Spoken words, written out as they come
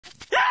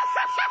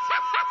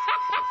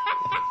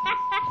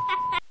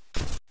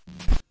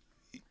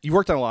You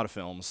worked on a lot of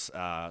films.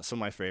 Some of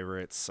my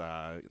favorites,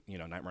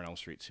 Nightmare on Elm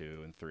Street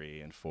 2 and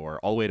 3 and 4,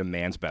 all the way to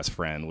Man's Best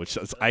Friend, which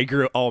is, I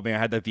grew. Oh man, I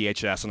had the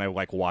VHS and I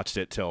like watched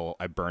it till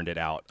I burned it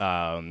out.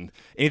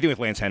 Anything with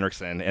Lance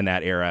Henriksen in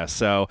that era.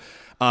 So,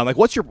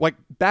 what's your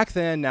back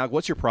then? Now,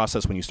 what's your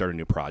process when you start a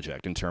new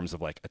project in terms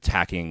of like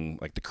attacking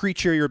like the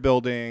creature you're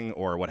building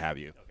or what have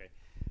you? Okay.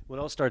 Well,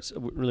 it all starts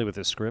really with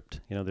a script.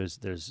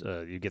 There's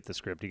you get the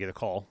script, you get a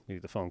call, you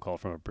get the phone call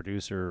from a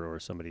producer or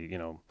somebody,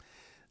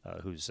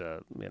 who's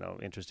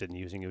interested in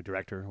using you, a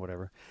director or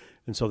whatever,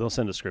 and so they'll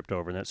send a script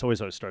over, and that's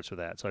always starts with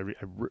that. So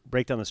I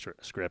break down the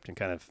script and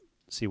kind of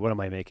see what am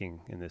I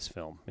making in this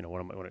film. What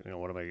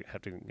am I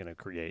have to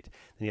create?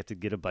 Then you have to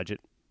get a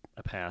budget,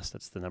 a pass.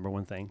 That's the number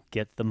one thing.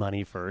 Get the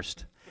money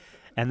first.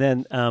 And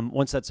then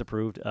once that's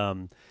approved,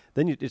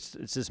 then it's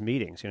just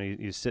meetings.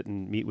 You sit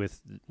and meet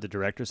with the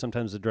director.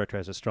 Sometimes the director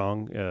has a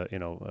strong,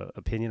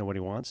 opinion of what he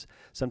wants.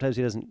 Sometimes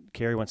he doesn't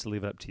care. He wants to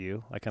leave it up to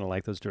you. I kind of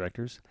like those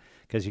directors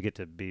because you get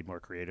to be more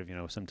creative.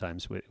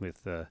 Sometimes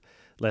with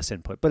less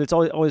input. But it's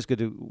always good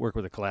to work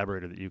with a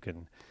collaborator that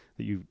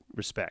you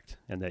respect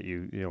and that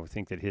you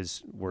think that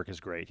his work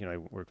is great. I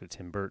work with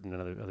Tim Burton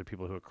and other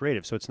people who are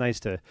creative. So it's nice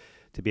to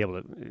be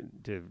able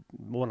to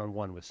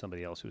one-on-one with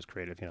somebody else who's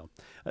creative.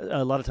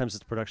 A lot of times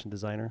it's the production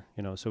designer.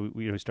 So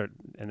we start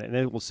and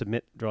then we'll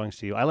submit drawings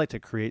to you. I like to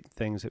create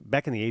things.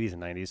 Back in the 80s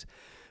and 90s,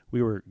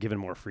 we were given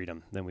more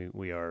freedom than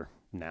we are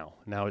now.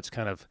 Now it's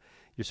kind of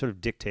you're sort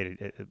of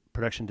dictated. A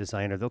production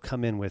designer, they'll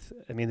come in with,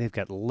 they've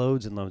got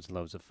loads and loads and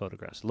loads of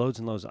photographs, loads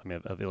and loads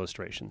of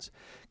illustrations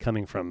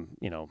coming from,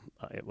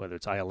 whether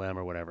it's ILM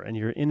or whatever, and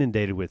you're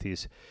inundated with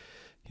these,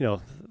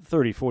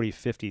 30, 40,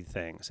 50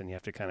 things, and you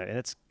have to and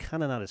it's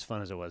kind of not as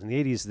fun as it was. In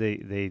the 80s,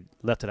 they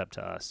left it up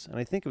to us, and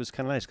I think it was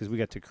kind of nice because we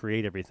got to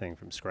create everything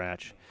from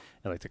scratch,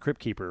 and like the Crypt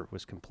Keeper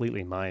was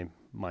completely my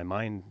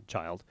mind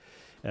child.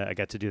 I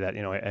got to do that.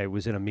 I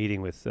was in a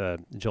meeting with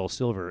Joel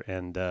Silver,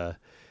 and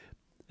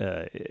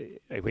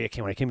when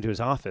I came to his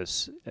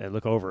office, I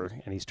look over,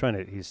 and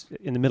he's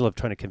in the middle of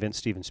trying to convince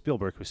Steven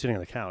Spielberg, who's sitting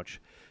on the couch,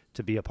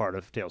 to be a part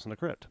of Tales from the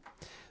Crypt.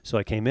 So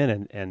I came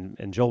in,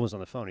 and Joel was on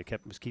the phone. He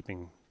was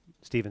keeping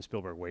Steven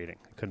Spielberg waiting.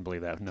 I couldn't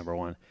believe that, number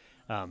one.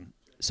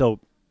 So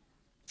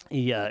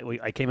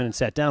I came in and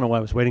sat down, and while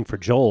I was waiting for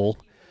Joel,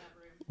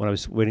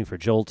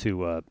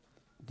 to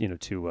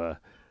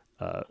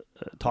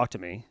talk to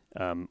me,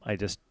 I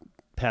just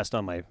passed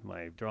on my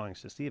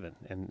drawings to Steven,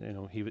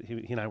 and he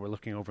and I were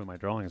looking over my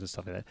drawings and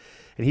stuff like that,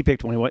 and he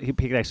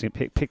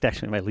picked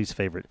actually my least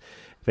favorite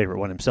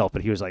one himself,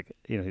 but he was like,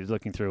 he was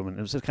looking through them, and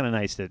it was just kind of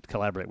nice to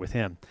collaborate with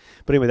him.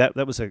 But anyway,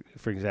 that was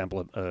for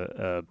example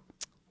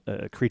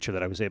a creature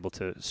that I was able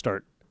to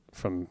start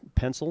from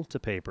pencil to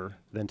paper,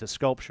 then to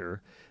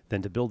sculpture,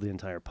 then to build the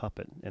entire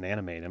puppet and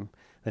animate him,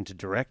 then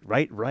to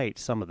write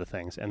some of the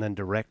things, and then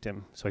direct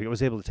him. So I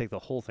was able to take the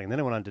whole thing. Then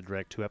I went on to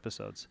direct 2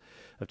 episodes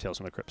of Tales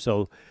from the Crypt.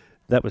 So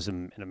that was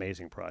an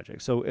amazing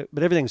project. So,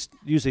 but everything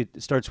usually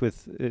starts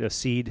with a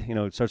seed.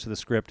 It starts with a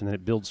script, and then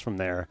it builds from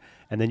there.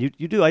 And then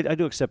I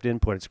do accept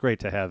input. It's great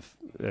to have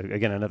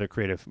again another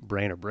creative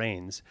brain or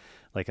brains.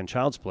 Like in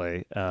Child's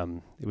Play,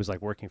 it was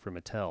like working for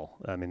Mattel.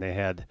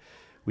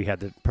 We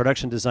had the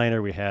production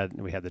designer, we had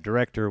the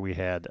director, we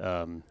had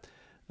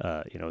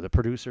the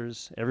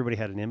producers. Everybody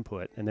had an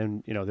input, and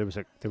then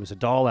there was a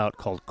doll out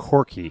called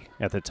Corky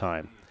at the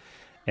time,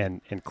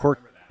 and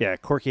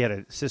Corky had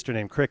a sister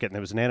named Cricket, and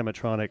there was an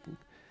animatronic.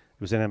 It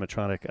was an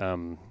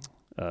animatronic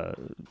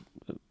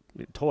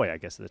toy, I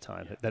guess, at the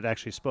time that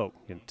actually spoke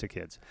to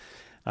kids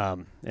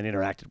and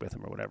interacted with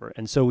them or whatever.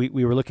 And so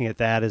we were looking at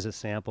that as a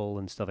sample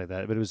and stuff like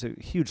that. But it was a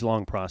huge,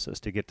 long process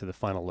to get to the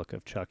final look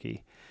of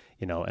Chucky.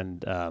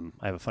 And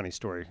I have a funny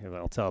story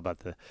I'll tell about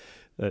the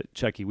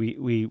Chucky.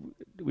 We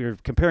were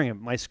comparing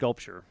my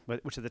sculpture,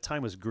 which at the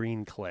time was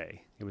green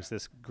clay. It was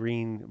this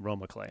green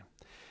Roma clay.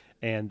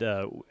 And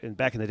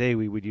back in the day,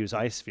 we would use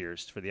ice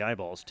spheres for the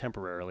eyeballs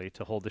temporarily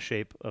to hold the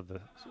shape of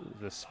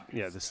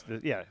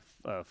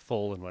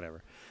full and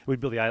whatever. We'd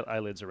build the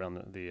eyelids around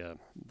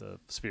the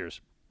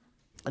spheres,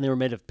 and they were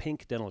made of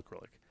pink dental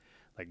acrylic,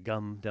 like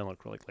gum dental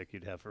acrylic, like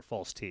you'd have for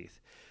false teeth.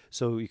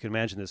 So you can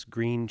imagine this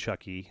green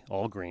Chucky,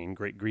 all green,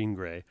 great green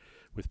gray,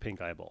 with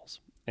pink eyeballs.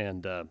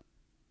 And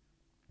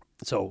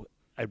so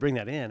I'd bring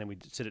that in, and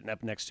we'd sit it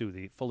up next to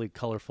the fully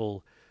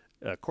colorful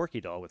Corky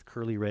doll with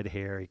curly red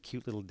hair,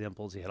 cute little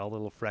dimples. He had all the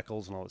little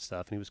freckles and all that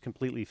stuff, and he was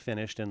completely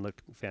finished and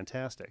looked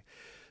fantastic.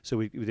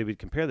 So they would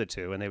compare the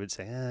two, and they would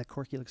say,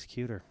 Corky looks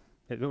cuter.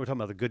 We're talking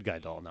about the good guy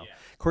doll now. Yeah.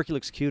 Corky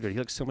looks cuter. He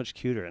looks so much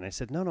cuter. And I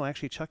said, no,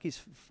 actually,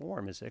 Chucky's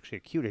form is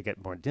actually cuter. He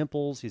got more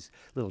dimples. He's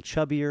a little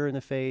chubbier in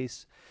the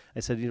face. I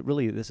said,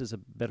 really, this is a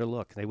better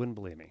look. And they wouldn't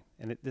believe me.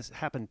 And this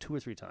happened 2 or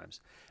 3 times.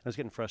 I was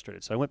getting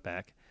frustrated. So I went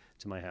back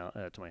to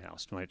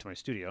my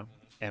studio,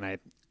 and I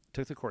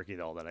took the Corky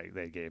doll that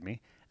they gave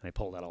me, and I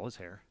pulled out all his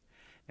hair,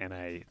 and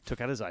I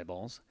took out his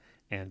eyeballs,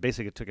 and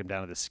basically took him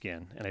down to the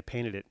skin, and I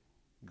painted it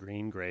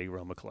green, gray,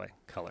 Roma clay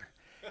color.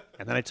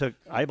 And then I took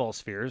eyeball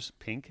spheres,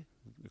 pink,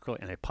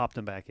 and I popped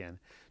them back in,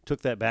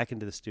 took that back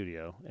into the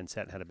studio, and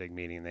sat and had a big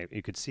meeting. And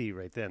you could see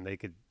right then, they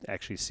could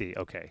actually see,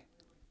 okay,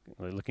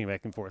 looking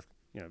back and forth.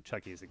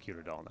 Chucky is the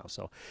cuter doll now.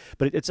 So,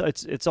 but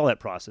it's all that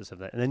process of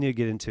that, and then you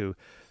get into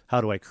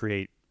how do I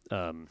create,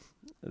 how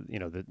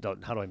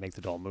do I make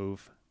the doll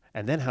move,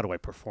 and then how do I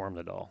perform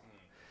the doll,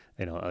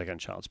 like on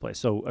Child's Play.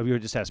 So you were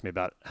just asking me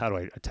about how do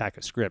I attack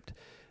a script.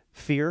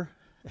 Fear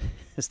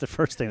is the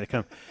first thing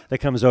that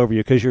comes over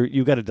you because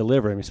you've got to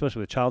deliver. I mean,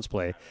 especially with Child's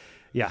Play.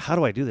 Yeah, how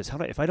do I do this?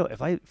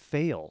 If I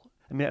fail?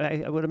 I mean,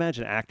 I would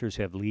imagine actors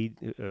who have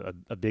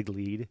a big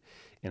lead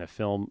in a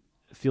film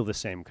feel the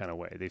same kind of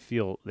way. They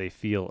feel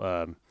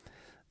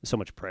so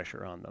much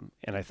pressure on them.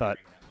 And I thought,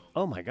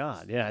 oh my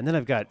God, yeah. And then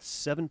I've got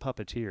 7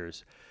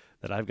 puppeteers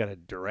that I've got to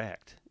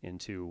direct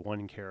into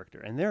one character.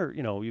 And they're,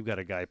 you've got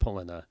a guy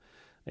pulling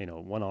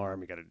one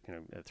arm, you got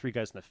 3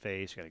 guys in the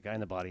face, you got a guy in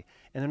the body,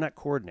 and they're not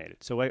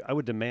coordinated. So I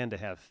would demand to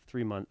have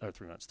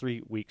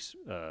 3 weeks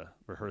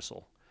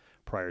rehearsal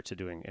prior to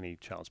doing any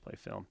Child's Play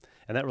film.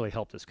 And that really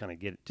helped us kind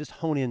of just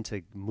hone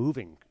into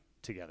moving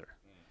together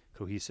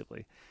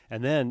cohesively.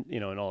 And then,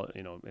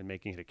 and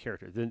making it a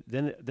character.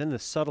 Then the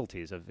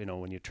subtleties of,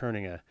 when you're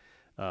turning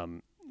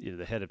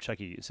the head of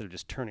Chucky, instead of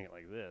just turning it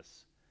like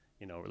this,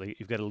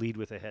 you've got to lead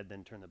with the head,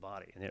 then turn the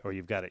body, or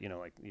you've got to,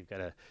 you've got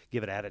to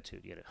give it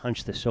attitude. You got to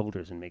hunch the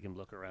shoulders and make him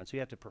look around. So you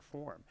have to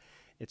perform.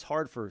 It's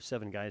hard for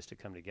 7 guys to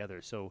come together.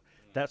 So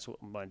that's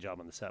what my job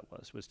on the set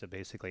was to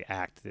basically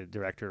act. The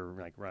director,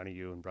 like Ronnie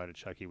Yu and Bride of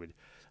Chucky,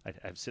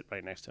 I'd sit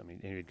right next to him,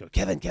 and he'd go,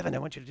 Kevin, I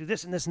want you to do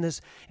this and this and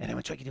this, and I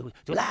want Chucky to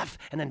laugh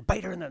and then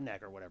bite her in the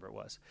neck or whatever it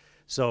was.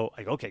 So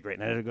I go, okay, great.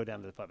 And I had to go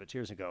down to the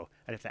puppeteers and go,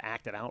 I'd have to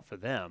act it out for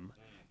them.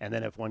 And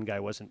then if one guy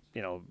wasn't,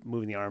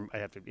 moving the arm,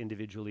 I'd have to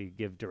individually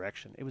give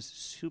direction. It was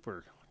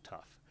super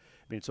tough.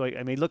 So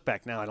I look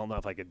back now, I don't know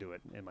if I could do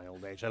it in my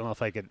old age. I don't know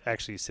if I could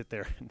actually sit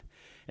there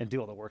and do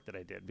all the work that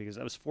I did, because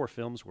that was 4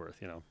 films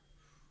worth,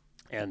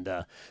 And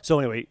so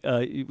anyway,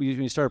 when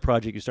you start a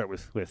project, you start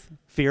with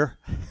fear,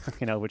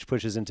 which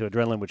pushes into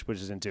adrenaline, which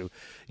pushes into,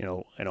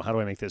 how do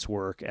I make this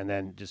work? And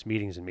then just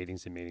meetings and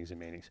meetings and meetings and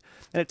meetings.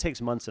 And it takes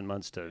months and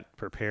months to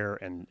prepare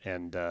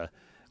and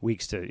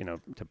weeks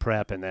to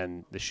prep, and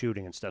then the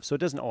shooting and stuff. So it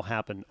doesn't all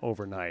happen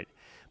overnight,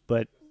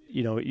 but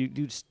you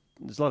do.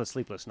 There's a lot of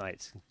sleepless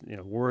nights,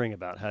 worrying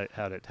about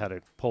how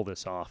to pull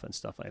this off and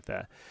stuff like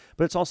that.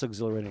 But it's also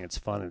exhilarating. It's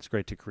fun. And it's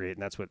great to create,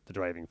 and that's what the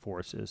driving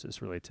force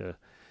is really to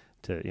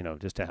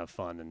just to have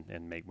fun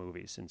and make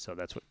movies. And so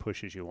that's what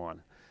pushes you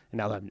on. And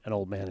now that I'm an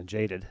old man and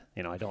jaded,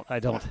 I don't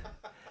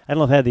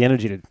have had the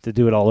energy to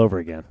do it all over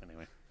again.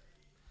 Anyway.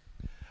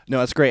 No,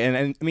 that's great.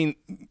 And I mean,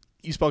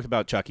 you spoke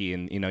about Chucky,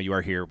 and you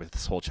are here with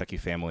this whole Chucky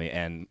family,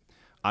 and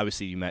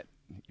obviously you met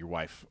your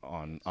wife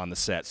on the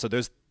set. So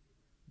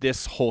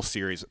this whole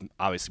series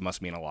obviously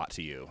must mean a lot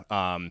to you.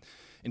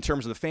 In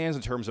terms of the fans,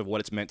 in terms of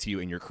what it's meant to you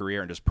in your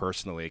career and just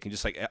personally, it can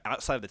just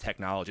outside of the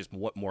technology,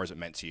 what more has it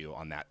meant to you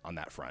on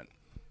that front?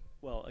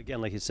 Well,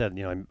 again, like you said,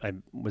 I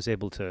was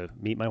able to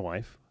meet my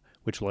wife,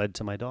 which led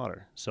to my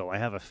daughter. So I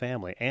have a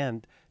family,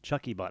 and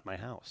Chucky bought my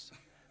house.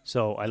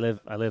 So I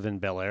live in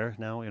Bel Air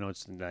now.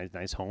 It's a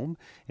nice home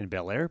in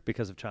Bel Air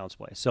because of Child's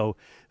Play. So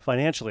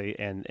financially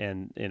and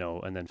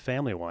then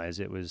family wise,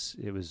 it was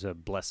a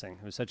blessing.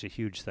 It was such a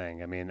huge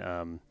thing. I mean,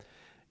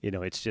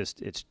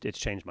 it's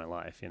changed my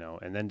life.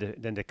 And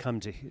then to come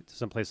to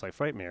some place like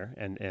Frightmare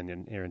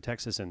and here in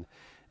Texas and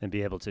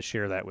be able to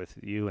share that with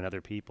you and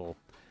other people,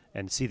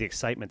 and see the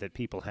excitement that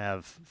people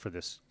have for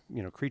this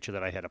creature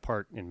that I had a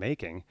part in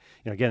making.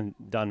 Again,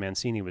 Don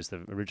Mancini was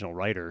the original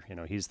writer.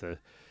 He's the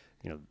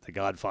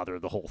godfather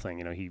of the whole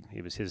thing.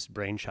 He was his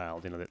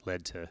brainchild, that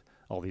led to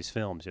all these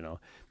films.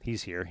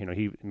 He's here.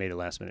 He made a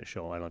last-minute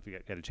show. I don't know if you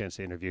got a chance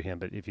to interview him,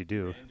 but if you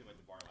do.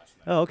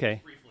 Oh,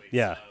 okay. Briefly,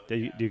 yeah. So,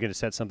 do you get to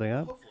set something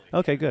up? Hopefully.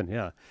 Okay, good.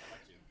 Yeah.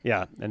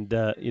 Yeah, and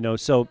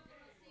so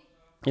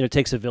it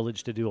takes a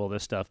village to do all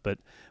this stuff, but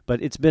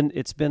it's been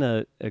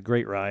a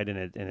great ride, and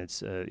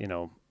it's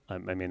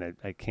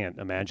I can't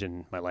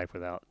imagine my life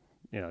without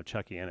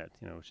Chucky in it.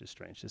 Which is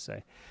strange to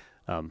say.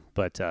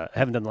 But I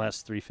haven't done the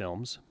last 3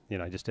 films.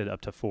 I just did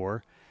up to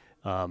 4.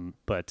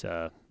 But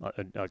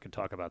I could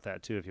talk about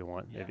that too if you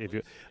want. Yeah, if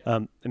you,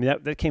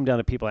 that came down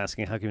to people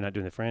asking, how come you're not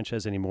doing the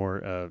franchise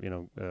anymore?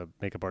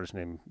 Makeup artist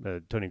named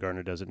Tony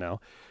Gardner does it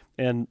now,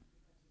 and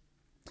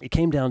it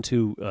came down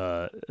to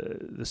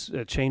this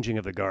changing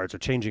of the guards, or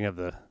changing of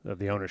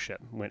the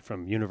ownership. Went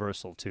from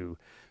Universal to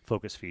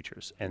Focus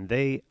Features, and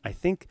they, I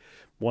think,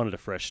 wanted a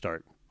fresh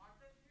start.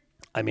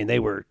 I mean, they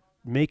were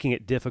making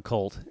it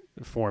difficult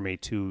for me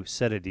to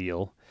set a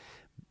deal,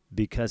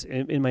 because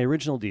in my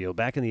original deal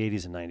back in the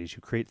 80s and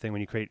 90s,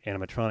 when you create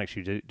animatronics,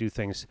 you do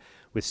things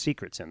with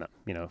secrets in them,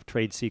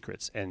 trade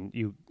secrets, and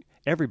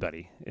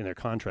everybody in their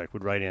contract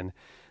would write in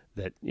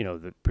that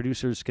the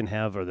producers can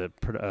have, or the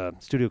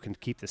studio can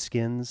keep the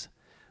skins,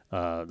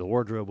 the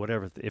wardrobe,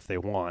 whatever, if they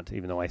want,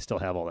 even though I still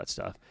have all that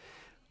stuff.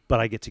 But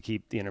I get to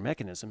keep the inner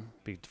mechanism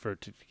to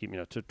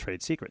keep, to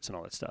trade secrets and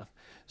all that stuff.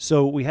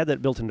 So we had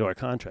that built into our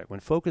contract. When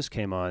Focus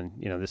came on,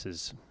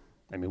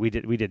 we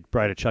did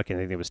Bride of Chucky,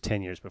 and I think it was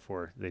 10 years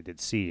before they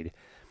did Seed,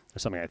 or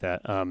something like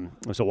that.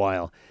 It was a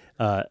while.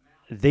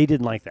 they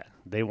didn't like that.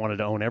 They wanted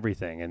to own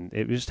everything, and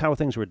it was just how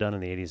things were done in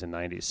the 80s and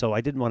 90s. So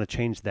I didn't want to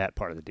change that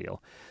part of the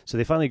deal. So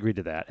they finally agreed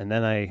to that, and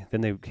then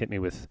they hit me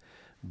with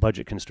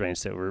budget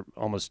constraints that were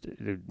almost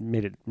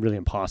made it really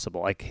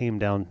impossible. I came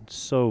down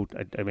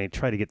I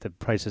tried to get the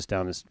prices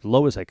down as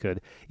low as I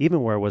could,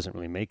 even where I wasn't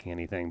really making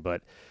anything,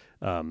 but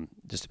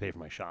just to pay for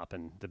my shop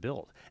and the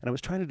build. And I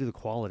was trying to do the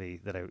quality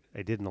that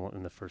I did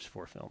in the first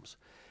 4 films,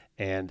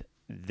 and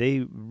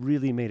they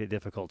really made it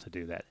difficult to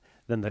do that.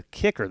 Then the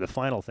kicker, the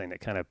final thing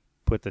that kind of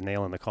put the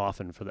nail in the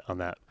coffin on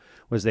that,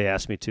 was they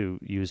asked me to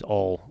use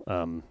all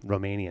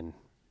Romanian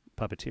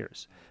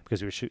puppeteers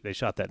because they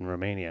shot that in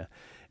Romania.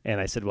 And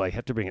I said, well, I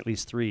have to bring at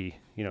least 3,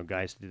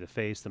 guys to do the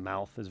face. The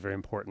mouth is very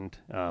important.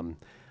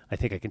 I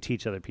think I can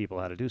teach other people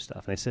how to do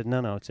stuff. And they said,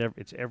 no,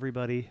 it's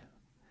everybody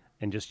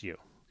and just you,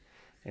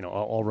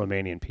 all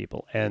Romanian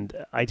people. And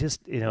I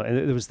just, and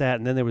there was that.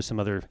 And then there was some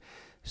other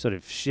sort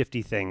of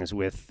shifty things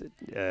with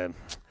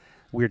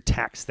weird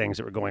tax things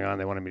that were going on.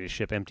 They wanted me to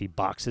ship empty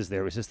boxes.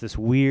 There was just this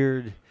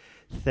weird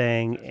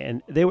thing,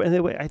 and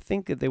I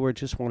think that they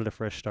just wanted a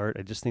fresh start.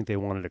 I just think they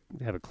wanted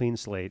to have a clean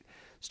slate,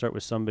 start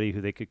with somebody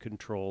who they could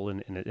control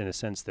in a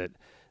sense that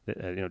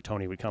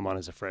Tony would come on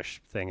as a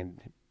fresh thing and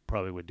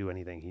probably would do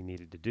anything he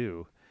needed to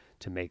do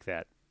to make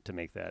that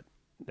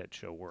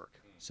show work.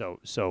 So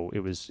it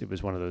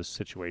was one of those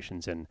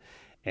situations, and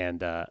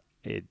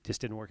it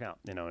just didn't work out,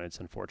 and it's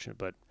unfortunate,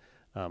 but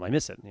I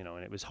miss it, and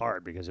it was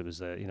hard because it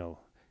was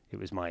it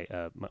was my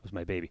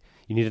baby.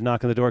 You need to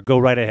knock on the door? Go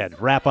right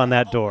ahead. Rap on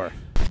that door.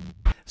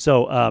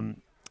 So,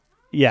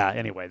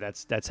 anyway,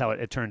 that's how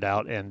it turned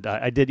out. And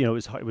I did, it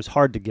was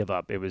hard to give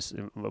up. It was,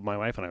 my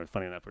wife and I,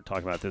 funny enough, were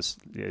talking about this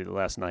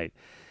last night.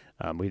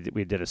 We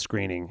did a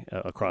screening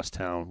across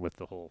town with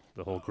the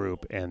whole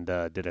group, and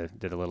did a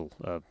little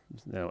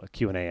a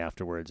Q&A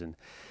afterwards. And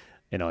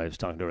I was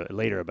talking to her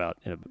later about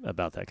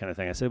that kind of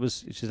thing. I said,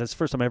 that's the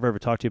first time I ever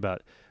talked to you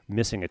about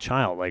missing a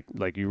child.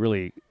 Like you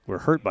really were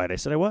hurt by it. I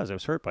said, I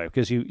was hurt by it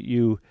because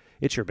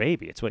it's your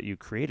baby. It's what you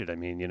created. I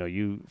mean,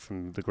 you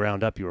from the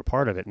ground up, you were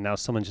part of it. And now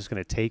someone's just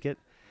going to take it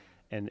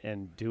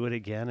and do it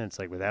again. And it's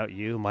like, without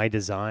you, my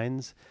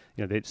designs,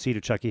 Cedar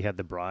Chucky had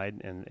the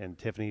bride and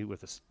Tiffany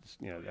with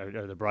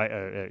or the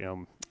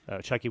bride,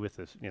 Chucky with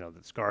the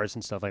scars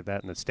and stuff like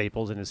that and the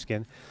staples in his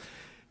skin.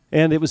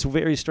 And it was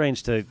very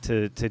strange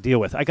to deal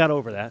with. I got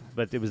over that,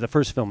 but the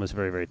first film was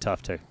very, very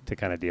tough to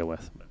kind of deal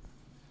with.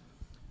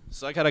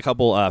 So I got a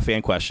couple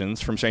fan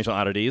questions from StrangeLand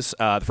Oddities.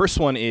 The first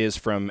one is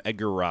from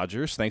Edgar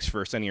Rogers. Thanks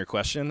for sending your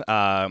question.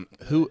 Hello,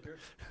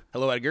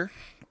 Edgar.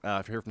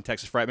 If you're here from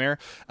Texas Frightmare,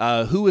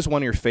 who is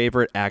one of your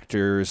favorite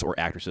actors or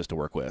actresses to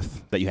work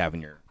with that you have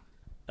in your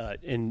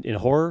in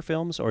horror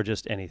films or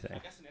just anything? I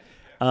guess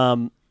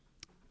in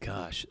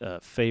anything.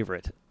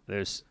 Favorite.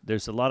 There's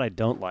a lot I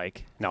don't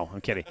like. No, I'm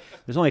kidding.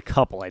 There's only a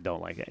couple I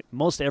don't like.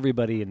 Most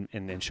everybody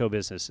in show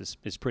business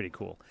is pretty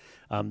cool.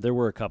 There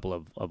were a couple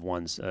of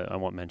ones I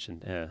won't mention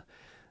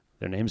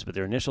their names, but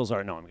their initials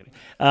are. No, I'm kidding.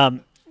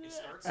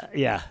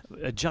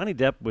 Johnny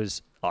Depp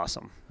was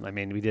awesome. I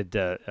mean, we did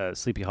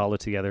Sleepy Hollow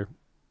together.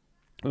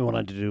 We went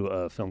on to do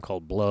a film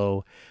called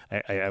Blow.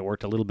 I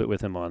worked a little bit with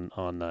him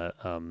on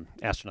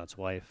Astronaut's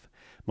Wife,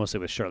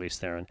 mostly with Charlize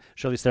Theron.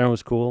 Charlize Theron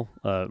was cool,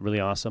 really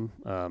awesome.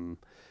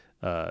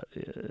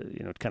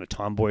 Kind of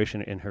tomboyish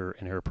in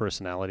her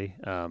personality.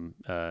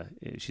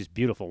 She's a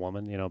beautiful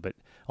woman, but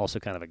also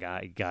kind of a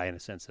guy in a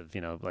sense of,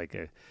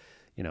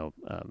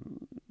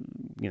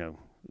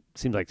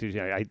 seemed like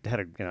I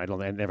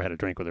never had a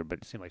drink with her, but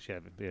it seemed like she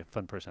had a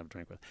fun person to have a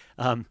drink with.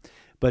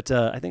 But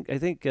I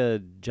think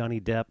Johnny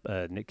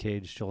Depp, Nick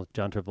Cage,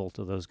 John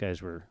Travolta, those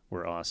guys were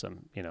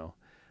awesome.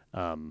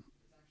 I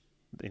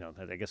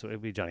guess it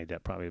would be Johnny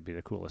Depp probably would be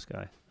the coolest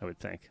guy, I would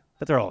think.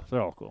 But they're all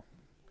cool.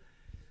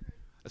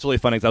 That's really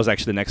funny. That was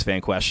actually the next fan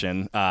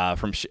question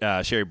from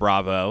Sherry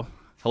Bravo.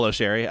 Hello,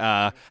 Sherry.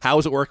 How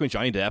was it working with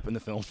Johnny Depp in the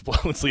film Blow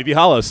and Sleepy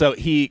Hollow? So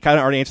he kind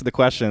of already answered the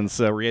question,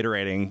 so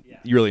reiterating,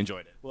 you really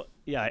enjoyed it. Well,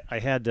 yeah, I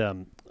had,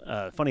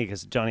 funny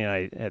because Johnny and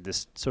I had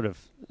this sort of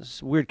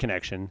weird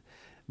connection.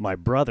 My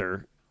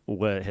brother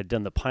had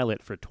done the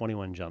pilot for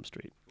 21 Jump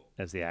Street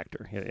as the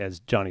actor, as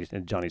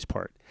Johnny's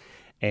part.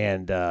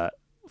 And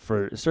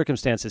for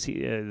circumstances,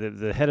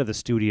 the head of the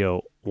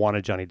studio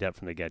wanted Johnny Depp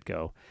from the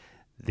get-go.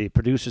 The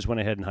producers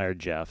went ahead and hired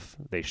Jeff.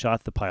 They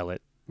shot the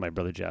pilot, my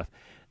brother Jeff.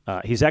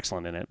 He's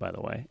excellent in it, by the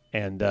way.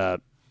 And I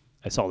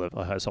saw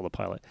the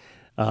pilot.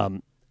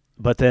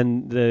 But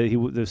then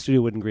the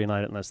studio wouldn't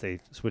greenlight it unless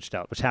they switched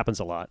out, which happens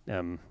a lot.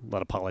 A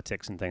lot of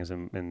politics and things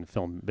in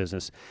film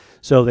business.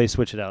 So they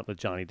switched it out with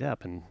Johnny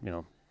Depp, and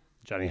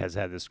Johnny has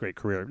had this great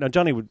career. Now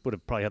Johnny would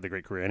have probably had the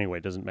great career anyway.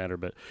 It doesn't matter.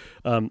 But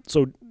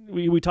so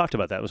we talked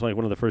about that. It was like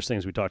one of the first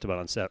things we talked about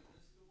on set.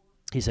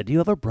 He said, "Do you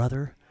have a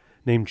brother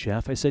named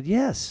Jeff?" I said,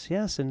 yes,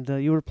 and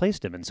you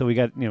replaced him. And so we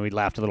got, we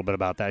laughed a little bit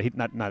about that.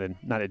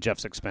 Not at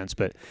Jeff's expense,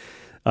 but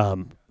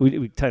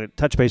we kind of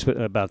touched base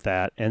about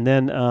that. And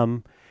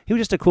then he was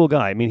just a cool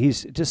guy. I mean,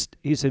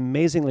 he's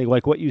amazingly,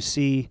 like what you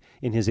see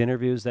in his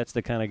interviews, that's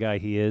the kind of guy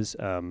he is.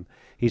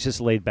 He's just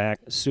laid back,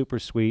 super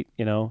sweet,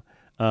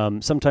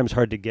 sometimes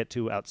hard to get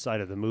to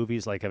outside of the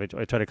movies. Like I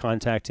try to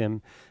contact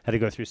him, had to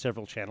go through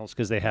several channels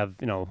because they have,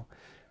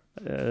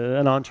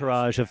 an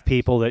entourage of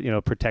people that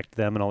protect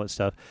them and all that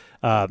stuff.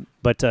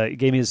 But he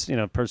gave me his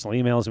personal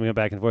emails, and we went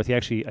back and forth. He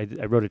actually,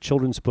 I wrote a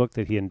children's book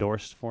that he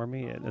endorsed for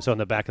me. And so on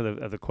the back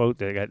of the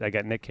quote, I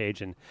got Nick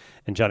Cage and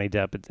Johnny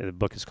Depp. The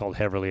book is called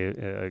Heavily.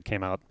 It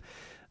came out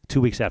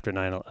 2 weeks after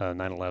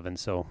 9/11,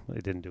 so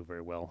it didn't do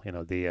very well.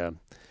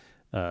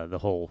 The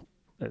whole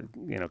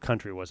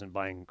country wasn't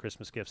buying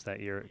Christmas gifts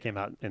that year. It came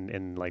out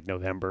in like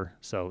November,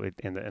 so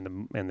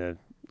the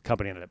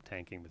company ended up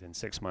tanking within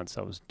 6 months.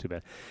 So it was too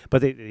bad,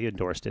 but he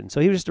endorsed it, and so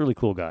he was just a really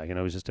cool guy. He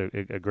was just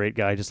a great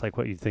guy, just like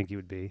what you'd think he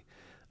would be.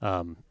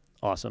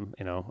 Awesome,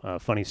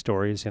 funny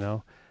stories.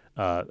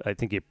 I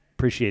think he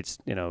appreciates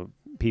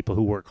people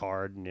who work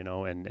hard, and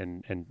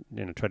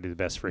try to do the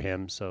best for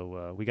him.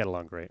 So we got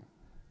along great.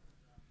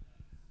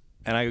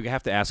 And I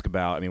have to ask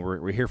about. I mean,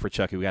 we're here for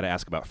Chucky. We got to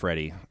ask about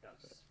Freddy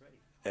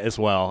as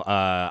well.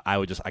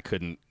 I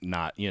couldn't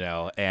not,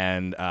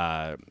 and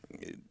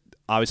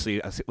obviously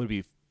it would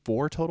be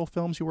 4 total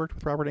films you worked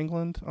with Robert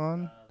Englund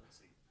on. Let's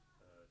see,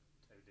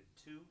 I did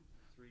 2,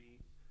 3,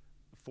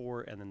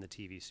 4, and then the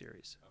TV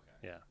series.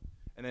 Okay. Yeah.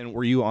 And then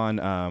were you on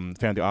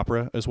Phantom of the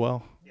Opera as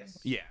well? Yes.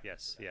 Yeah.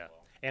 Yes. Yeah.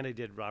 And I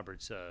did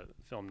Robert's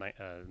film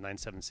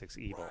 976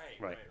 Evil.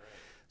 Right.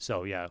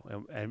 So yeah,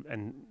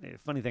 and the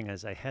funny thing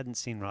is, I hadn't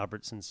seen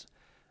Robert since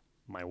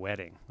my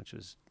wedding, which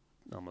was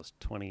almost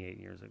 28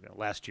 years ago.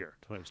 Last year,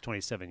 it was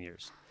 27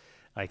 years.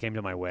 I came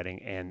to my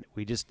wedding, and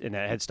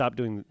I had stopped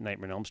doing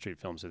Nightmare on Elm Street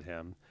films with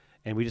him,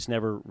 and we just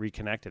never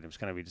reconnected. It was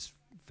kind of, we just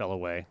fell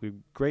away. We were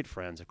great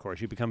friends, of course.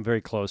 You become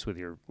very close with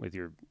your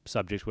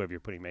subjects, whoever you're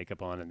putting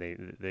makeup on, and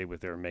they with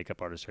their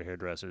makeup artists or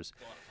hairdressers.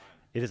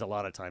 It is a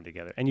lot of time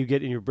together, and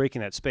you're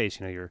breaking that space.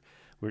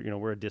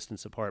 We're a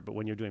distance apart, but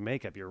when you're doing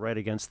makeup, you're right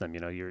against them.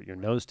 You're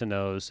nose to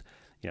nose.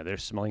 They're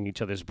smelling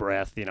each other's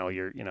breath.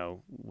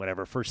 You're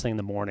whatever. First thing in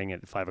the morning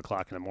at 5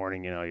 o'clock in the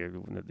morning. You're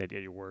at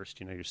your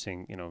worst. You're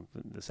seeing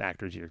this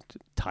actors. You're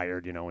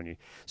tired.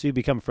 So you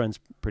become friends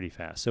pretty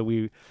fast.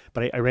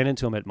 But I ran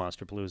into him at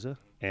Monsterpalooza,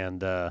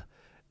 and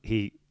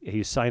he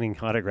was signing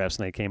autographs,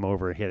 and I came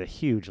over, and he had a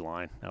huge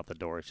line out the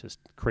door. It's just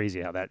crazy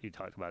how you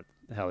talk about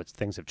how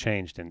things have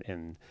changed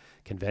in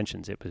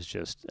conventions. It was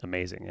just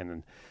amazing.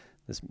 And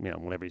this,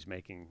 whenever he's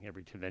making,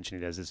 every convention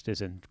he does,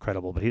 it's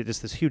incredible. But he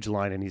just this huge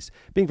line, and he's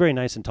being very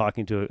nice and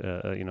talking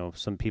to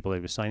some people that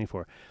he was signing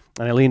for.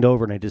 And I leaned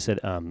over and I just said,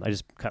 I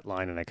just cut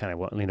line, and I kind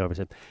of leaned over and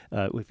said,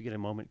 if you get a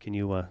moment, can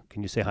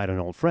you say hi to an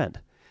old friend?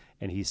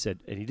 And he said,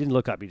 and he didn't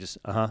look up. He just,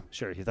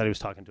 sure. He thought he was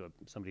talking to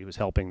somebody who was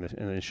helping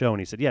in the show, and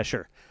he said, yeah,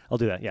 sure, I'll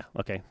do that. Yeah,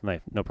 okay,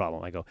 no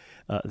problem. I go,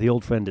 the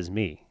old friend is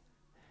me.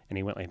 And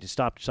he went, he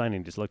stopped signing,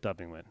 and just looked up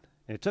and he went.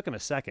 And it took him a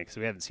second because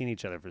we hadn't seen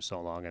each other for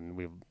so long, and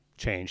we've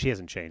changed. He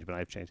hasn't changed, but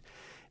I've changed.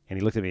 And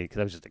he looked at me because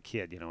I was just a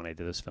kid, when I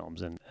did those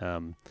films. And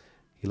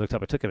he looked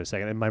up. It took him a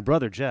second. And my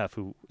brother Jeff,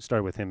 who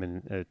started with him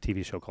in a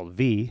TV show called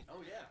V. Oh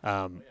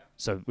yeah.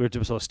 So we were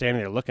just standing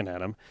there looking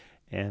at him,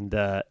 and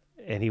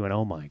he went,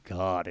 "Oh my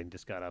God!" and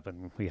just got up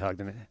and we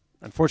hugged. And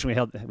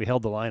unfortunately, we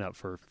held the line up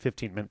for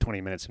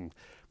 20 minutes and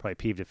probably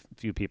peeved a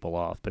few people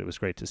off. But it was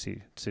great to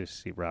see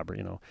Robert.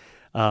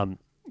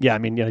 Yeah, I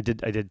mean, I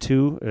did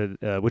 2,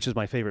 which is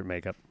my favorite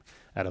makeup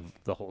out of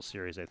the whole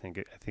series. I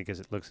think as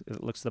it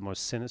looks the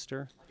most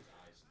sinister.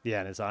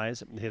 Yeah, and his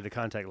eyes. He had the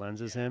contact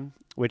lenses in,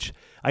 which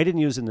I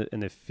didn't use in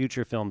the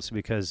future films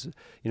because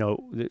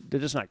they're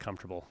just not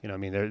comfortable. I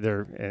mean,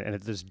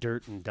 there's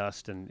dirt and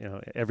dust,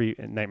 and every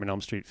Nightmare on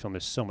Elm Street film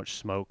there's so much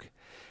smoke,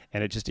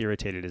 and it just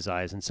irritated his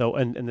eyes. And so,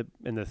 in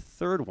the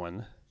third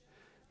one,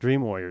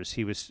 Dream Warriors,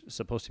 he was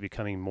supposed to be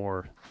becoming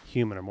more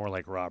human or more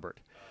like Robert.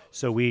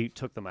 So we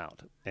took them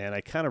out, and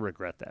I kind of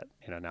regret that.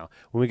 Now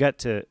when we got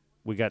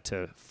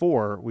to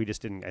 4, we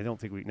just didn't. I don't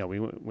think we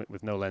went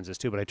with no lenses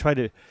too. But I tried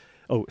to.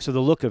 Oh, so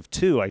the look of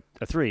 3,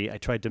 I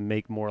tried to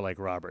make more like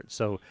Robert.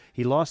 So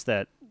he lost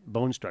that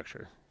bone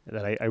structure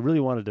that I really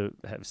wanted to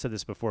have said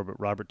this before, but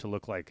Robert to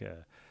look like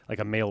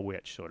a male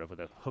witch, sort of with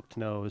a hooked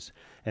nose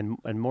and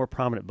more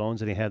prominent bones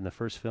than he had in the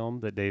first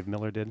film that Dave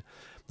Miller did.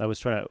 I was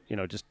trying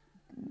to just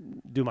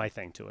do my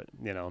thing to it,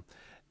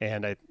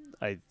 and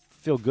I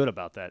feel good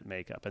about that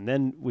makeup. And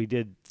then we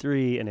did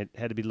 3, and it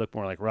had to look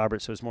more like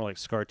Robert, so it's more like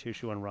scar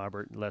tissue on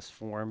Robert, less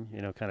form,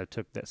 kind of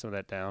took some of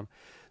that down.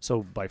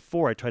 So by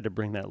 4, I tried to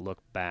bring that look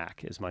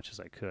back as much as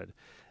I could.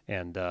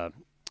 And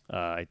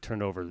I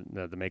turned over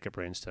the makeup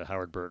range to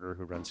Howard Berger,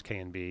 who runs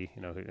K&B,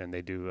 and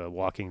they do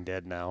Walking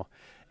Dead now,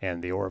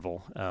 and the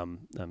Orville.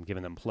 I'm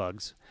giving them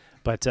plugs.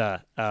 But,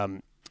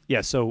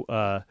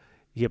 so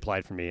he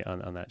applied for me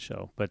on that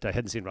show. But I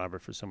hadn't seen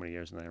Robert for so many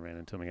years, and then I ran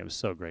into him, and it was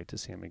so great to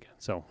see him again.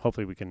 So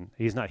hopefully we can –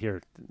 he's not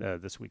here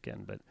this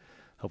weekend, but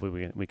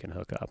hopefully we can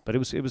hook up. But it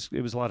was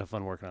a lot of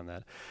fun working on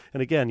that.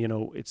 And again,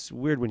 it's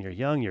weird when you're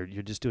young. You're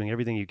just doing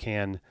everything you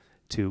can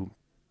to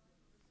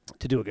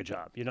do a good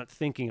job. You're not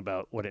thinking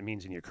about what it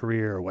means in your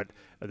career or what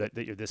that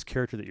this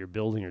character that you're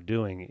building or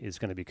doing is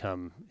going to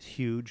become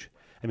huge.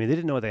 I mean, they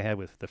didn't know what they had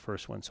with the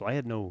first one, so I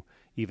had no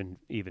even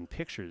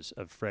pictures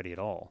of Freddy at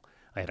all.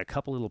 I had a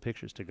couple little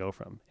pictures to go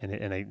from,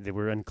 and they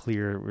were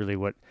unclear really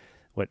what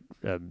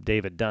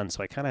Dave had done.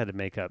 So I kind of had to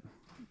make up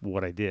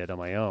what I did on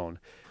my own.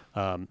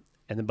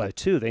 And then by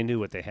 2, they knew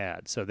what they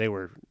had. So they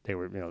were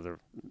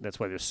that's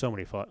why there's so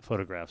many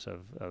photographs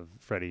of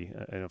Freddy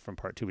from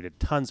part 2. We did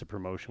tons of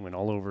promotion, went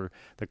all over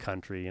the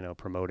country,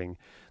 promoting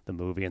the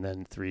movie. And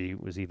then 3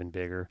 was even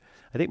bigger.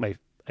 I think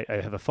I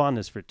have a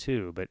fondness for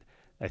 2, but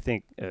I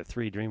think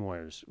 3 Dream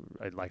Warriors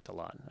I liked a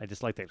lot. I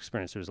just liked the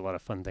experience. There was a lot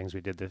of fun things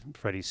we did. The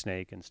Freddy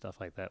Snake and stuff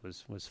like that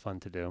was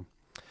fun to do.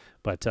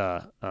 But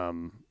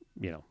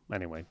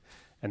anyway.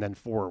 And then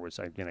 4 was,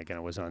 again, I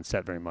wasn't on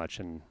set very much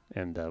and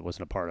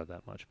wasn't a part of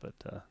that much. But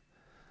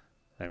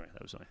anyway,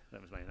 that was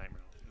my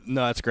nightmare.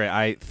 No, that's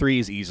great. 3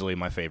 is easily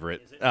my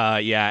favorite.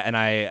 Yeah,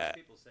 and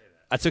People say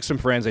that. I took some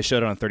friends. They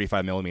showed it on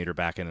 35 millimeter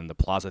back in the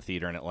Plaza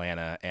Theater in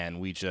Atlanta, and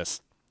we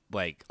just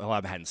a lot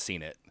of them hadn't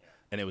seen it.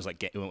 And it was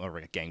like it went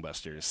over like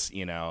gangbusters,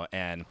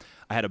 And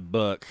I had a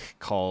book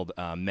called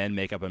Men,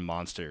 Makeup, and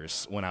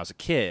Monsters when I was a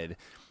kid.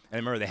 And I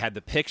remember they had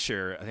the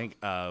picture, I think,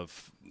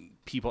 of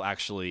people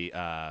actually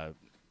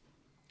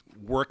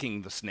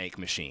working the snake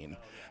machine.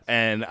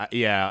 And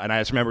and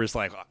I just remember it's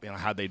like,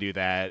 how'd they do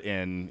that?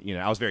 And,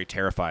 I was very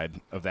terrified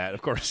of that,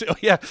 of course.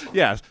 yeah.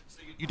 So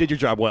you did your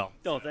job well.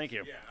 Oh, thank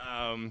you.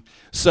 Yeah.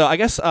 So I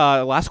guess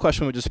last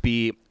question would just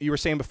be, you were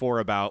saying before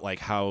about like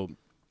how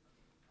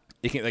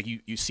it can, like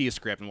you see a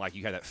script and like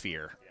you have that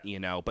fear,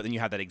 but then you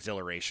have that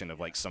exhilaration of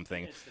like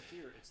something.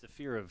 It's the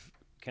fear of,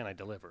 can I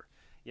deliver?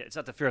 Yeah, it's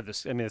not the fear of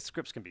this. I mean, the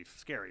scripts can be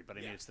scary, but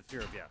I mean, it's the fear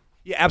of,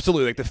 Yeah,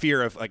 absolutely. Like the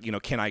fear of like,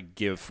 can I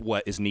give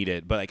what is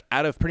needed? But like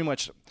out of pretty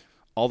much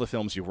all the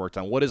films you've worked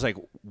on, what is like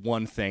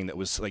one thing that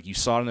was like you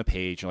saw it on the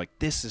page and like,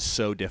 this is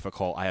so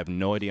difficult. I have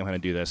no idea how to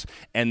do this.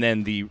 And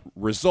then the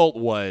result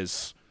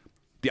was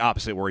the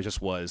opposite, where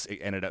it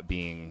ended up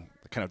being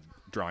kind of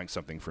drawing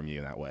something from you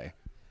in that way.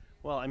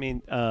 Well, I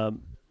mean,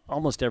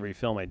 almost every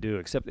film I do,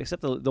 except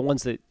the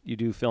ones that you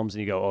do films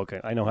and you go,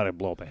 okay, I know how to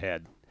blow up a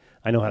head.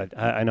 I know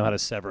how to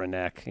sever a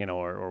neck,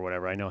 or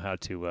whatever. I know how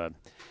to,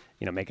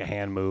 make a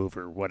hand move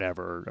or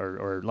whatever.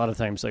 Or a lot of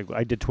times, like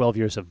I did 12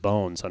 Years of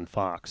Bones on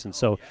Fox, and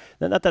so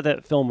not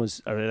that film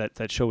was or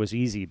that show was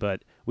easy,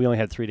 but we only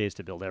had 3 days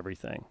to build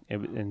everything,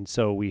 and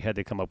so we had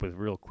to come up with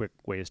real quick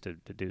ways to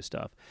do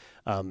stuff.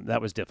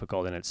 That was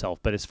difficult in itself,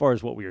 but as far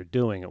as what we were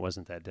doing, it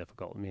wasn't that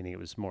difficult. Meaning, it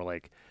was more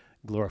like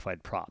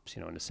glorified props,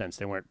 in a sense.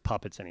 They weren't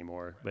puppets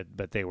anymore,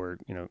 but they were,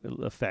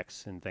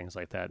 effects and things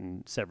like that,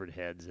 and severed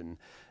heads and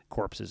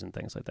corpses and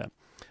things like that.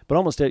 But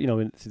almost, through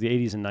the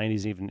 80s and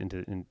 90s, even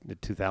into the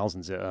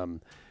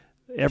 2000s,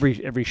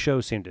 every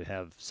show seemed to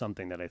have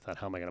something that I thought,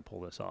 how am I going to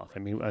pull this off? I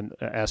mean,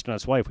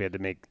 Astronaut's Wife, we had to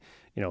make,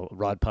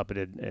 rod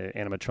puppeted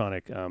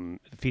animatronic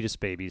fetus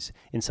babies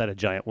inside a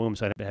giant womb.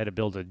 So I had to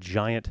build a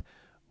giant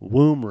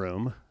womb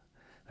room.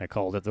 I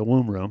called it the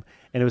womb room,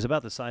 and it was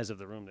about the size of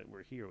the room that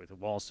we're here with the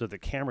walls, so the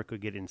camera could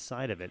get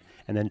inside of it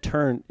and then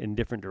turn in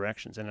different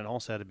directions. And it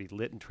also had to be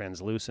lit and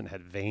translucent,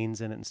 had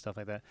veins in it and stuff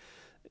like that.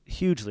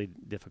 Hugely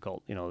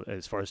difficult,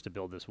 as far as to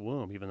build this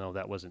womb, even though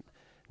that wasn't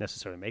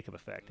necessarily a makeup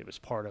effect. It was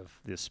part of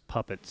this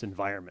puppet's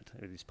environment.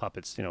 These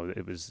puppets,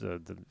 it was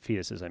the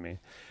fetuses, I mean.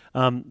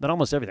 But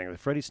almost everything. The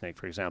Freddy Snake,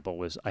 for example,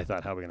 was, I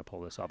thought, how are we going to pull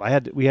this off?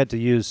 We had to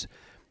use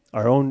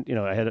our own,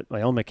 I had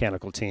my own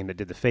mechanical team that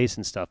did the face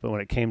and stuff, but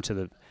when it came to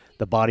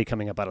the body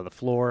coming up out of the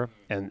floor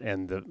and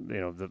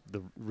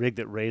the rig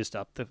that raised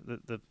up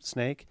the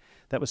snake,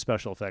 that was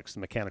special effects, the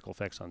mechanical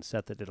effects on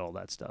set that did all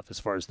that stuff, as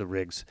far as the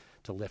rigs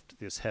to lift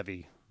this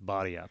heavy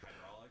body up.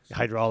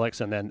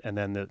 Hydraulics, and then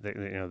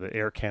the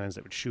air cannons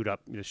that would shoot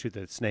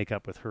the snake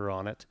up with her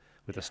on it,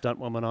 with a stunt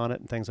woman on it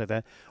and things like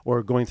that,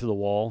 or going through the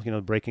wall,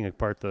 breaking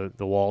apart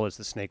the wall as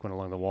the snake went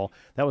along the wall.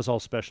 That was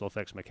all special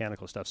effects,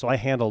 mechanical stuff. So I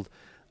handled,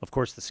 of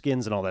course, the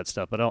skins and all that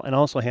stuff, but and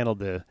also handled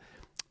the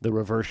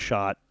reverse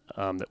shot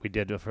that we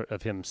did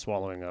of him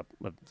swallowing up,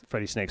 of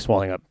Freddy Snake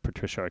swallowing up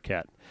Patricia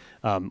Arquette.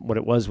 What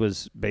it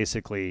was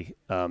basically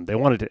they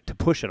wanted to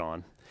push it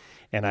on,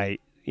 and I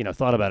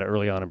thought about it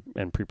early on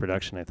in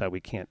pre-production. I thought we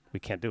can't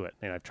do it.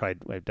 And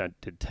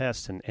did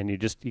tests, and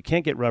you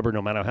can't get rubber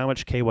no matter how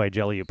much KY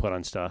jelly you put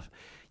on stuff.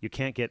 You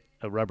can't get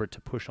a rubber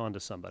to push onto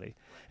somebody.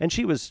 And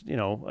she was,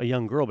 a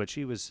young girl, but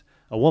she was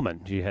a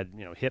woman. She had,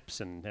 hips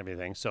and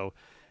everything. So,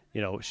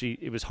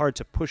 it was hard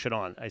to push it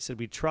on. I said,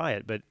 we'd try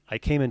it, but I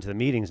came into the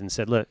meetings and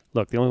said, look,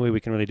 the only way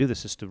we can really do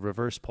this is to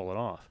reverse pull it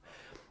off.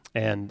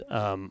 And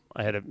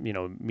I had a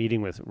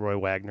meeting with Roy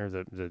Wagner,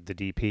 the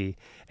DP,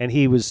 and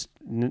he was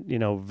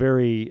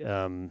very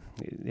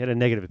he had a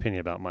negative opinion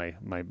about my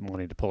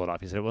wanting to pull it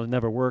off. He said, "Well, it'll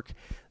never work.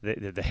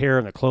 The hair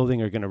and the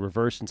clothing are going to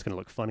reverse, and it's going to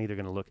look funny. They're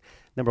going to look,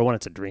 number one,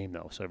 it's a dream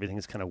though, so everything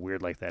is kind of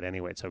weird like that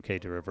anyway. It's okay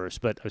to reverse."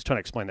 But I was trying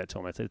to explain that to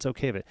him. I said, "It's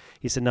okay," but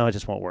he said, "No, it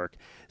just won't work."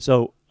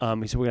 So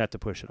he said, "We're gonna have to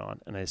push it on,"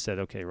 and I said,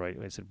 "Okay, right."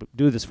 I said,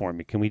 "Do this for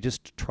me. Can we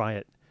just try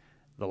it?"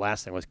 The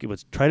last thing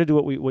was try to do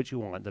what you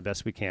want the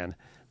best we can,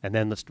 and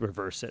then let's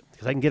reverse it,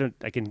 because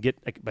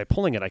by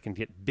pulling it I can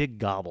get big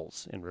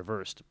gobbles in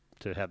reverse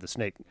to have the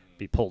snake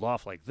be pulled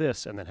off like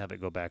this and then have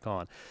it go back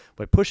on.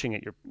 By pushing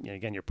it,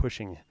 you're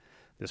pushing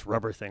this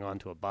rubber thing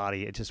onto a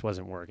body. It just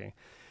wasn't working.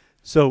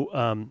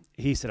 So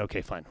he said,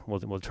 "Okay, fine,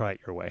 we'll try it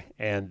your way."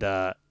 And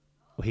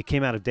he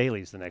came out of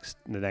dailies the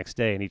next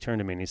day, and he turned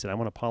to me and he said, "I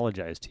want to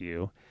apologize to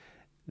you.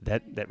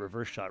 That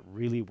reverse shot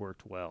really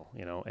worked well,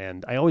 you know."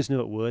 And I always knew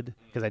it would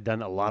because I'd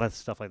done a lot of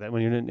stuff like that.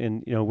 When you're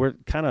in you know, we're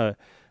kind of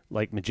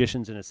like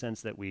magicians in a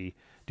sense that we're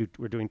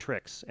doing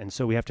tricks, and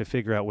so we have to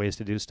figure out ways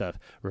to do stuff,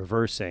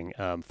 reversing,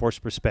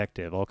 forced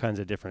perspective, all kinds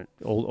of different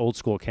old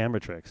school camera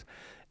tricks,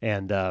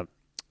 and.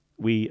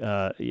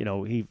 You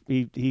know,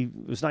 he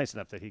was nice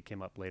enough that he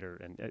came up later,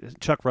 and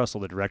Chuck Russell,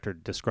 the director,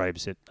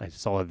 describes it. I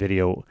saw a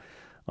video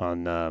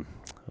on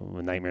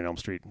Nightmare on Elm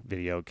Street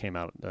video came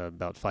out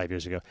about 5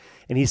 years ago,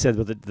 and he said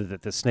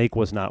that the snake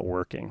was not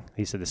working.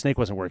 He said the snake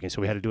wasn't working,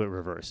 so we had to do it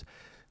reverse.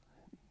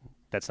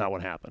 That's not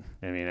what happened.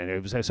 I mean, and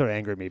it sort of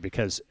angered me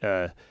because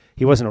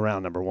he wasn't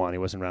around, number one. He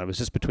wasn't around. It was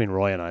just between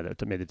Roy and I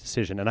that made the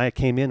decision, and I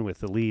came in with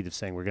the lead of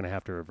saying we're going to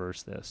have to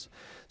reverse this.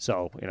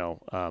 So, you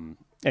know,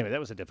 anyway, that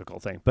was a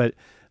difficult thing. But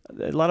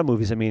a lot of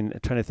movies, I mean,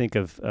 trying to think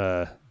of,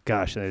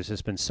 gosh, there's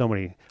just been so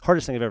many.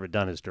 Hardest thing I've ever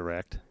done is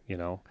direct, you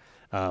know,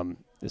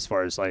 as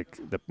far as like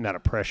the amount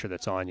of pressure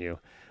that's on you.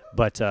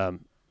 But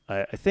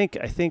I think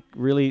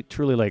really,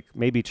 truly, like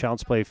maybe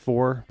Child's Play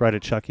 4, Bride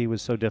of Chucky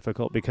was so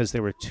difficult because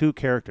there were two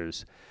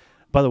characters.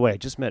 By the way, I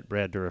just met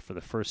Brad Dourif for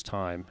the first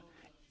time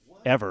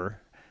ever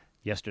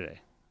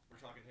yesterday. We're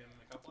talking to him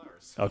in a couple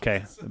hours.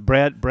 Okay.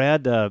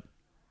 Brad,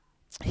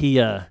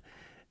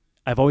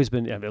 I've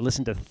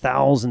listened to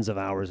thousands of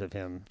hours of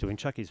him doing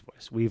Chucky's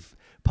voice. We've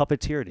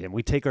puppeteered him.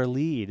 We take our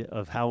lead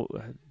of how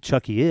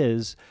Chucky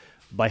is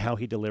by how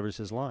he delivers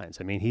his lines.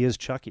 I mean, he is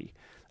Chucky.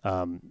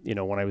 You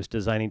know, when I was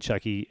designing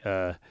Chucky,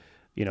 the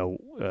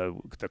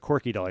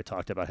Corky doll I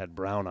talked about had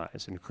brown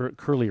eyes and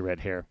curly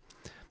red hair.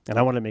 And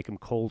I wanted to make him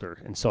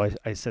colder. And so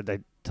I said,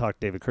 I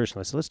talked to David Kirshner.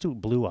 I said, let's do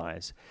blue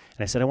eyes.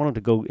 And I said, I want him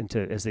to go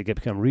into, as they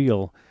become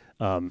real,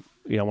 I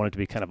want it to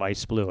be kind of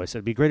ice blue. I said,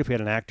 it'd be great if we had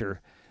an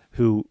actor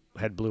who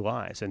had blue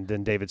eyes. And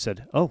then David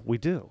said, oh, we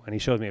do. And he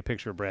showed me a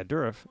picture of Brad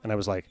Dourif. And I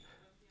was like,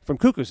 from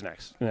Cuckoo's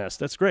Nest. Yes,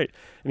 that's great.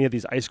 And he had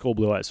these ice cold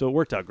blue eyes. So it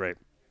worked out great.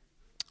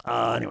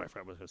 Anyway, I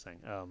forgot what I was saying.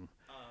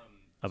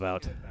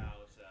 About you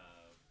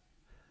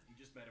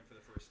just met him for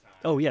the first time.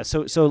 Oh, yeah.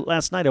 So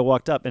last night I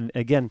walked up, and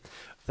again,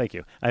 thank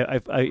you.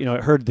 I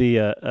heard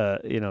the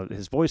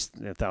his voice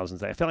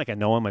thousands. I feel like I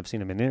know him. I've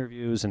seen him in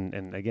interviews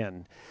and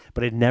again,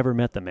 but I'd never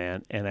met the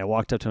man. And I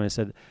walked up to him and I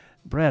said,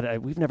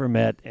 Brad, we've never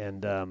met.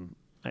 And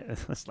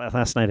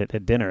last night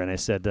at dinner, and I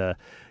said, I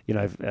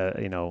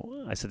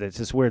said it's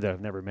just weird that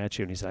I've never met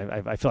you. And he said,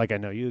 I feel like I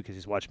know you because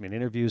he's watching me in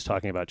interviews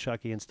talking about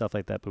Chucky and stuff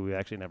like that. But we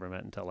actually never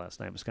met until last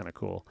night. It was kind of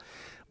cool.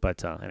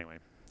 But anyway,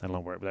 I don't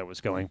know where that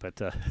was going, but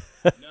no,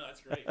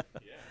 that's great.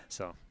 Yeah.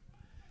 So.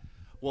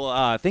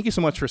 Well, thank you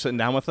so much for sitting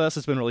down with us.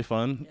 It's been really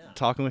fun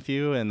talking with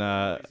you, and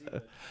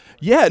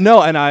yeah,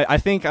 no, and I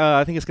think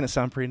it's going to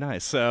sound pretty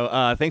nice.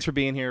 So thanks for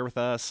being here with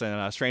us, and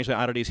StrangeLand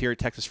Oddities here at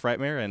Texas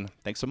Frightmare, and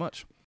thanks so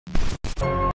much.